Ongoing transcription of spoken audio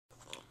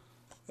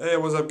Hey,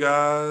 what's up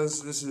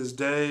guys? This is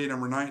day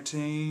number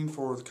 19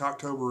 for the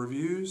Cocktober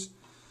reviews.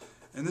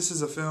 And this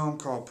is a film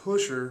called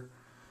Pusher.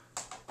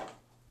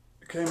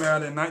 It came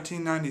out in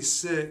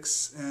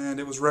 1996 and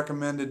it was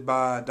recommended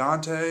by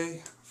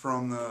Dante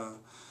from the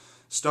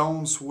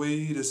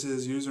StonedSwede. This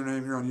is his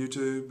username here on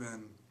YouTube,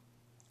 and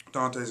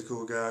Dante's a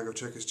cool guy. Go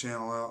check his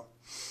channel out.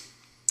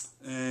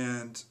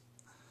 And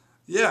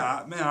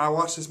yeah, man, I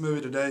watched this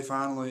movie today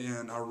finally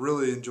and I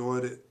really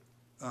enjoyed it.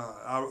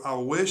 I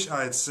wish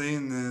I had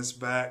seen this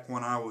back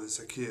when I was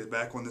a kid,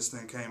 back when this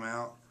thing came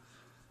out.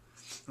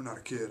 I'm not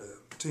a kid,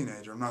 a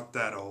teenager. I'm not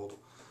that old.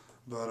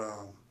 But,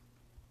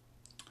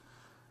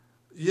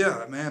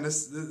 yeah, man,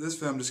 this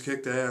film just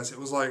kicked ass. It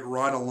was like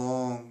right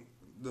along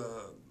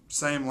the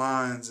same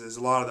lines as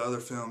a lot of the other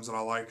films that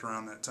I liked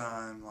around that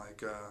time.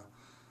 Like,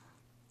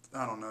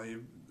 I don't know,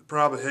 you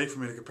probably hate for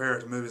me to compare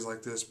it to movies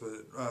like this, but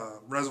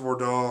Reservoir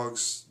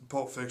Dogs,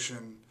 Pulp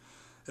Fiction.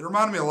 It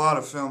reminded me a lot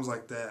of films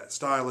like that,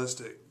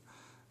 stylistic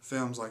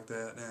films like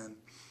that. And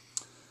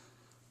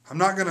I'm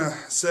not going to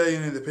say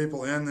any of the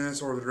people in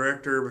this or the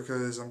director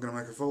because I'm going to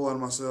make a fool out of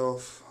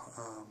myself.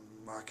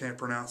 I can't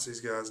pronounce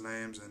these guys'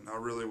 names and I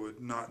really would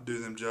not do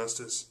them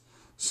justice.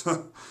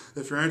 So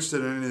if you're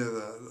interested in any of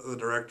the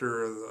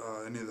director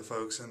or any of the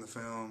folks in the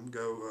film,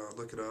 go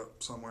look it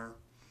up somewhere.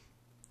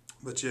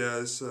 But yeah,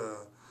 it's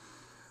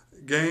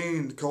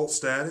gained cult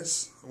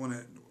status when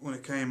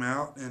it came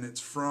out, and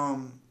it's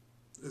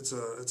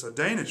a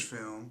Danish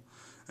film,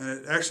 and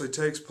it actually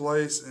takes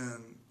place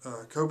in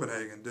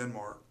Copenhagen,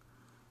 Denmark.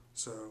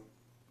 So,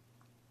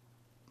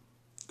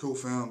 cool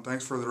film.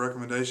 Thanks for the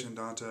recommendation,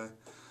 Dante.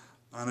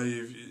 I know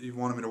you've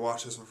wanted me to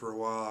watch this one for a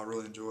while. I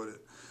really enjoyed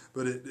it.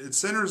 But it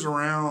centers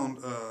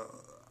around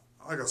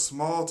like a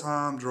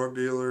small-time drug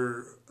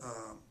dealer.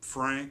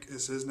 Frank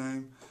is his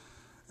name.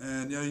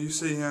 And, you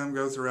see him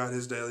go throughout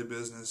his daily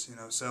business,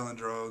 selling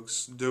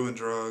drugs, doing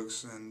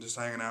drugs, and just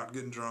hanging out,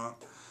 getting drunk,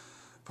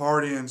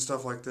 partying,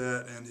 stuff like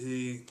that. And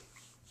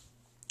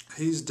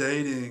he's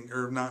dating,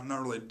 or not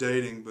really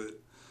dating, but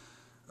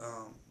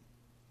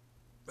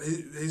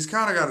he's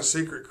kind of got a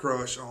secret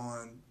crush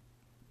on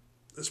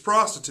this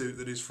prostitute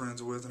that he's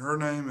friends with, and her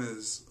name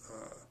is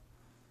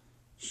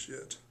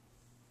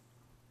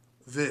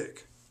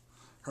Vic.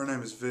 Her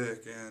name is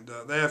Vic, and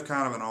they have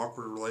kind of an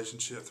awkward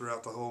relationship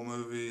throughout the whole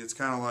movie. It's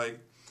kind of like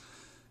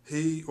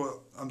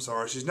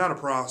she's not a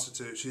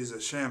prostitute, she's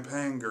a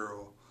champagne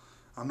girl.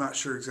 I'm not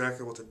sure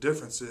exactly what the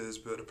difference is,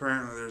 but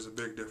apparently there's a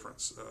big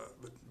difference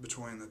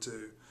between the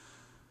two.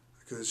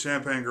 Because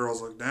champagne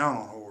girls look down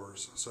on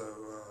whores. So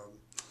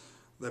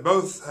they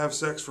both have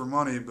sex for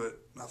money, but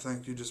I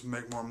think you just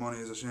make more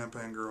money as a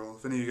champagne girl.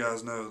 If any of you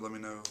guys know, let me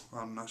know.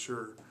 I'm not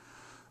sure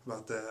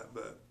about that,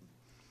 but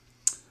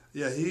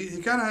yeah, he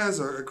kind of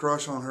has a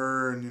crush on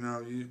her, and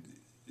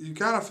you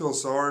kind of feel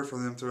sorry for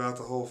them throughout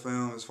the whole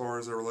film as far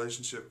as their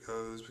relationship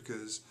goes,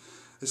 because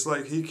it's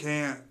like he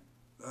can't.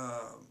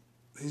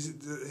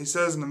 He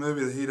says in the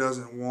movie that he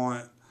doesn't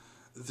want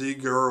the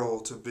girl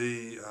to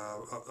be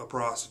a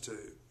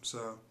prostitute.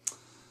 So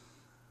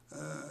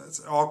it's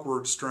an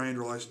awkward, strained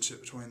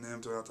relationship between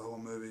them throughout the whole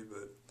movie.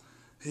 But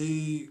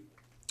he,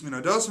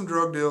 does some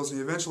drug deals, and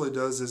he eventually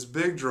does this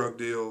big drug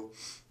deal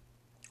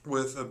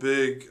with a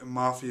big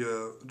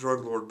mafia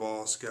drug lord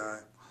boss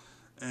guy.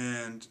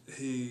 And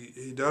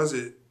he does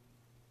it.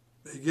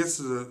 He gets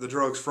the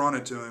drugs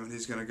fronted to him, and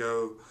he's going to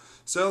go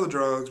sell the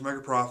drugs, make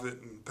a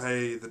profit, and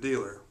pay the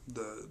dealer,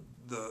 the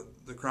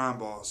crime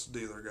boss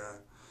dealer guy.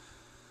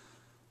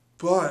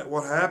 But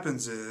what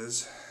happens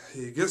is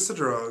he gets the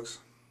drugs,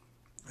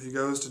 he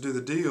goes to do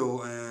the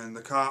deal, and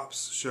the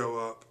cops show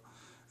up,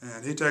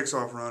 and he takes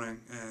off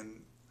running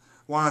and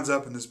winds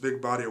up in this big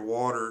body of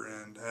water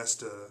and has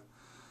to.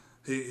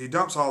 He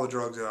dumps all the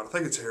drugs out. I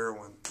think it's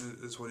heroin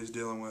is what he's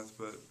dealing with,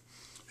 but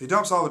he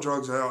dumps all the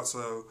drugs out,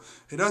 so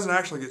he doesn't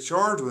actually get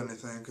charged with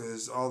anything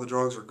because all the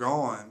drugs are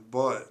gone.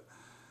 But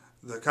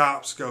the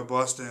cops go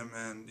bust him,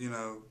 and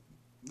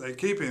they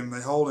keep him.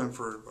 They hold him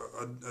for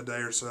a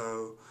day or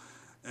so,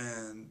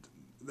 and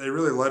they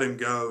really let him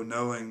go,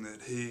 knowing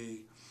that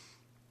he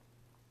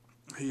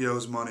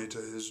owes money to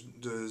his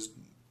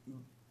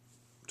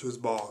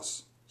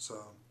boss.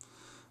 So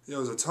he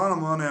owes a ton of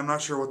money. I'm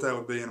not sure what that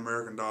would be in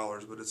American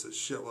dollars, but it's a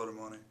shitload of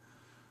money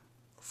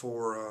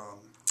for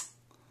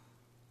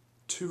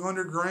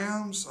 200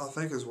 grams, I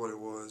think is what it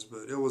was,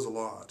 but it was a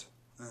lot.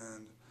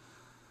 And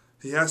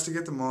he has to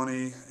get the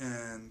money,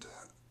 and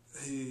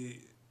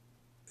he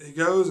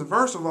goes, and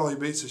first of all, he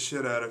beats the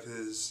shit out of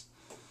his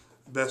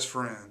best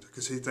friend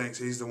because he thinks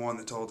he's the one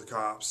that told the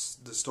cops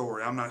the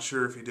story. I'm not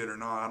sure if he did or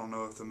not. I don't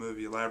know if the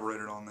movie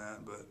elaborated on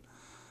that, but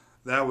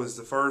that was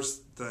the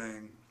first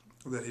thing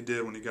that he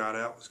did when he got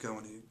out, was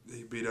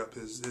he beat up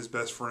his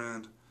best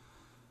friend,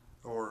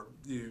 or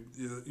you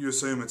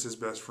assume it's his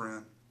best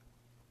friend.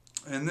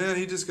 And then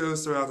he just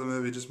goes throughout the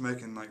movie just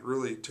making like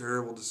really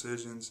terrible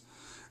decisions,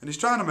 and he's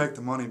trying to make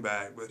the money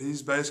back, but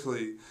he's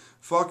basically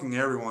fucking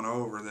everyone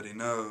over that he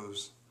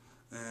knows.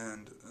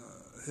 And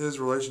his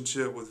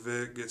relationship with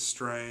Vic gets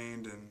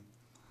strained, and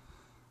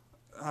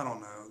I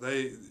don't know.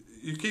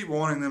 you keep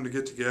wanting them to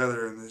get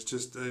together, and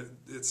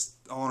it's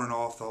on and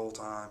off the whole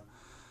time.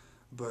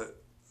 But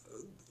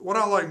what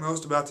I like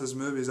most about this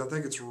movie is I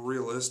think it's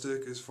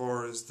realistic as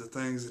far as the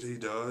things that he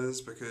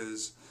does,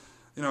 because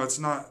it's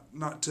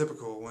not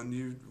typical when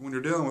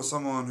you're dealing with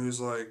someone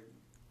who's like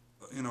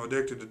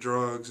addicted to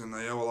drugs and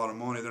they owe a lot of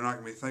money. They're not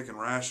going to be thinking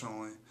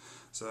rationally.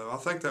 So I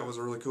think that was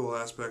a really cool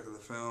aspect of the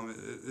film.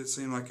 It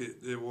seemed like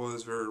it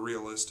was very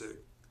realistic.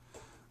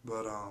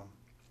 But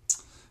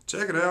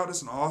check it out.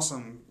 It's an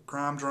awesome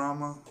crime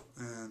drama,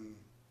 and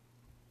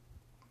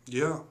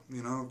yeah,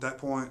 at that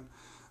point,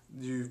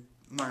 I'm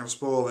not going to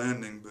spoil the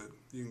ending, but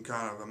you can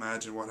kind of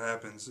imagine what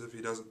happens if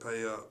he doesn't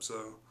pay up.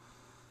 So,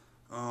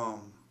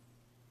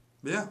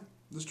 yeah,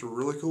 just a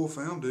really cool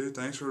film, dude.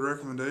 Thanks for the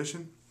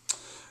recommendation.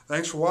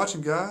 Thanks for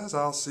watching, guys.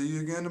 I'll see you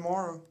again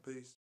tomorrow.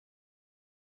 Peace.